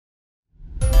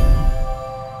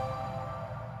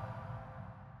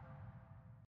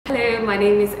my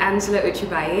name is Angela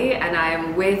Ochu-Baiye and I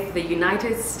am with the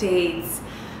United States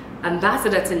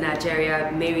Ambassador to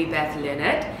Nigeria, Mary Beth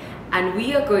Leonard, and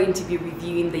we are going to be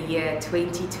reviewing the year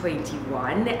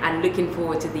 2021 and looking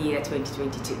forward to the year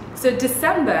 2022. So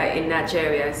December in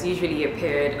Nigeria is usually a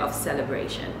period of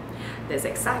celebration. There's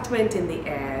excitement in the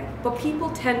air, but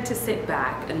people tend to sit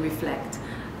back and reflect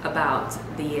about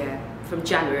the year from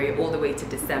January all the way to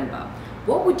December.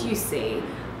 What would you say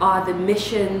are the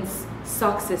missions,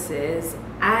 successes,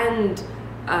 and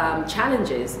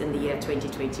challenges in the year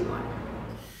 2021?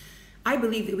 I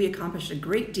believe that we accomplished a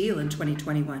great deal in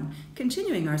 2021,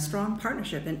 continuing our strong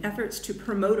partnership in efforts to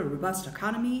promote a robust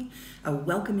economy, a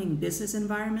welcoming business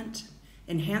environment,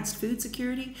 enhanced food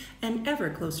security, and ever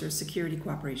closer security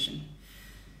cooperation.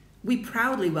 We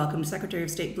proudly welcomed Secretary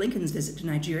of State Blinken's visit to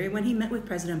Nigeria when he met with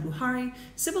President Buhari,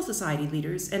 civil society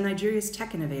leaders, and Nigeria's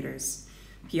tech innovators.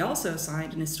 He also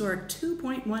signed an historic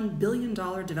 $2.1 billion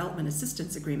development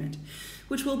assistance agreement,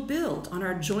 which will build on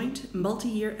our joint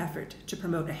multi-year effort to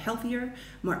promote a healthier,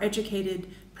 more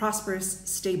educated, prosperous,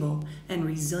 stable, and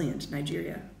resilient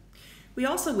Nigeria. We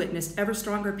also witnessed ever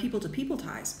stronger people-to-people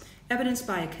ties, evidenced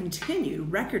by a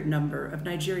continued record number of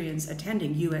Nigerians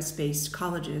attending US-based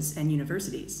colleges and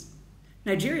universities.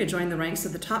 Nigeria joined the ranks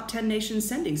of the top 10 nations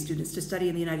sending students to study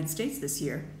in the United States this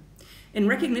year. In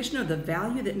recognition of the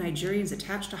value that Nigerians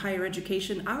attach to higher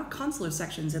education, our consular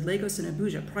sections at Lagos and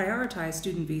Abuja prioritize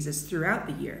student visas throughout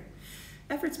the year,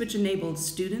 efforts which enabled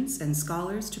students and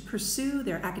scholars to pursue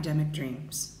their academic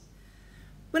dreams.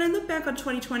 When I look back on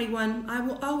 2021, I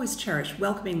will always cherish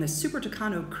welcoming the Super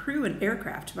Tucano crew and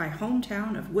aircraft to my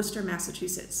hometown of Worcester,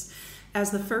 Massachusetts,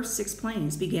 as the first 6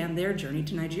 planes began their journey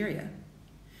to Nigeria.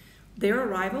 Their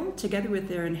arrival, together with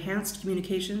their enhanced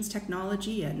communications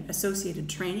technology and associated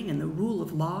training in the rule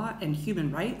of law and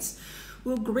human rights,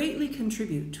 will greatly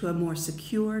contribute to a more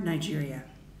secure Nigeria.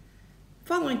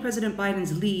 Following President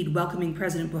Biden's lead welcoming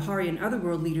President Buhari and other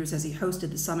world leaders as he hosted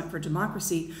the Summit for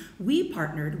Democracy, we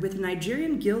partnered with the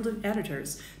Nigerian Guild of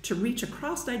Editors to reach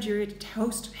across Nigeria to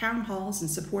host town halls in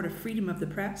support of freedom of the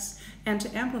press and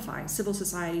to amplify civil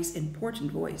society's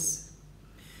important voice.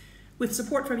 With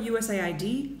support from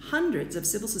USAID, hundreds of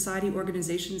civil society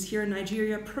organizations here in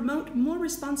Nigeria promote more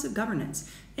responsive governance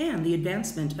and the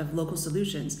advancement of local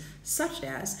solutions, such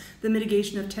as the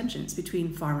mitigation of tensions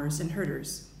between farmers and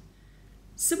herders.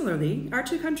 Similarly, our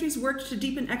two countries worked to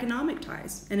deepen economic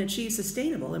ties and achieve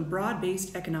sustainable and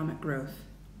broad-based economic growth.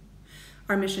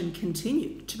 Our mission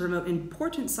continued to promote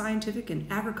important scientific and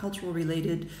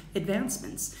agricultural-related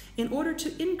advancements in order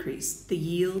to increase the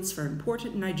yields for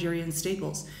important Nigerian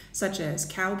staples, such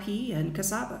as cowpea and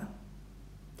cassava.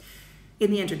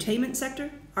 In the entertainment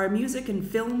sector, our music and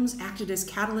films acted as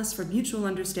catalysts for mutual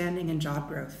understanding and job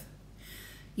growth.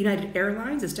 United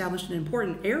Airlines established an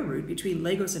important air route between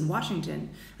Lagos and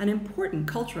Washington, an important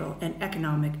cultural and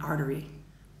economic artery.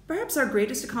 Perhaps our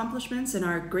greatest accomplishments and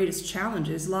our greatest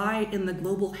challenges lie in the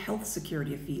global health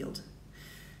security field.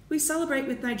 We celebrate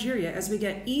with Nigeria as we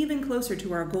get even closer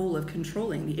to our goal of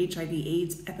controlling the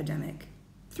HIV/AIDS epidemic.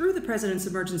 Through the President's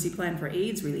Emergency Plan for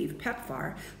AIDS Relief,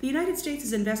 PEPFAR, the United States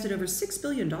has invested over $6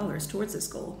 billion towards this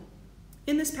goal.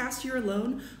 In this past year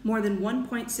alone, more than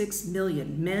 1.6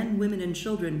 million men, women, and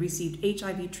children received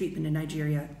HIV treatment in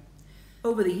Nigeria.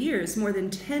 Over the years, more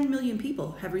than 10 million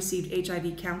people have received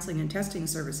HIV counseling and testing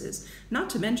services,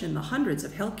 not to mention the hundreds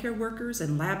of healthcare workers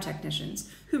and lab technicians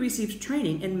who received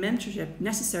training and mentorship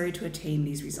necessary to attain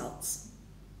these results.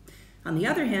 On the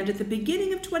other hand, at the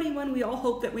beginning of 21, we all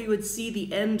hoped that we would see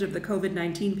the end of the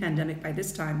COVID-19 pandemic by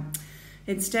this time.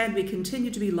 Instead, we continue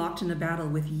to be locked in a battle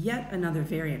with yet another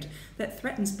variant that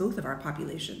threatens both of our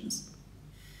populations.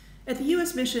 At the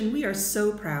U.S. mission, we are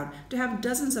so proud to have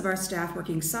dozens of our staff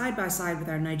working side by side with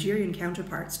our Nigerian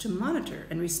counterparts to monitor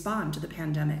and respond to the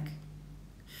pandemic.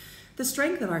 The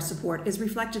strength of our support is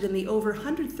reflected in the over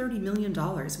 $130 million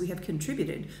we have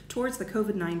contributed towards the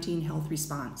COVID-19 health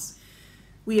response.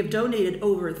 We have donated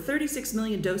over 36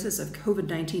 million doses of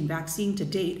COVID-19 vaccine to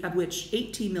date, of which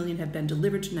 18 million have been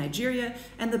delivered to Nigeria,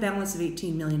 and the balance of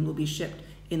 18 million will be shipped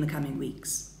in the coming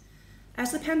weeks.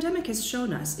 As the pandemic has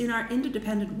shown us, in our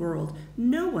interdependent world,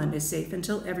 no one is safe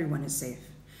until everyone is safe.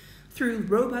 Through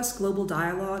robust global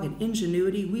dialogue and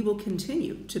ingenuity, we will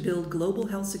continue to build global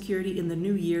health security in the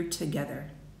new year together.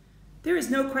 There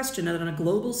is no question that on a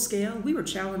global scale, we were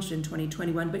challenged in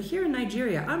 2021, but here in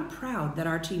Nigeria, I'm proud that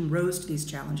our team rose to these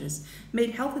challenges,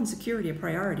 made health and security a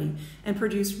priority, and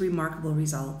produced remarkable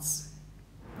results.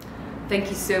 Thank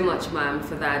you so much, ma'am,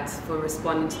 for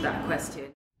responding to that question.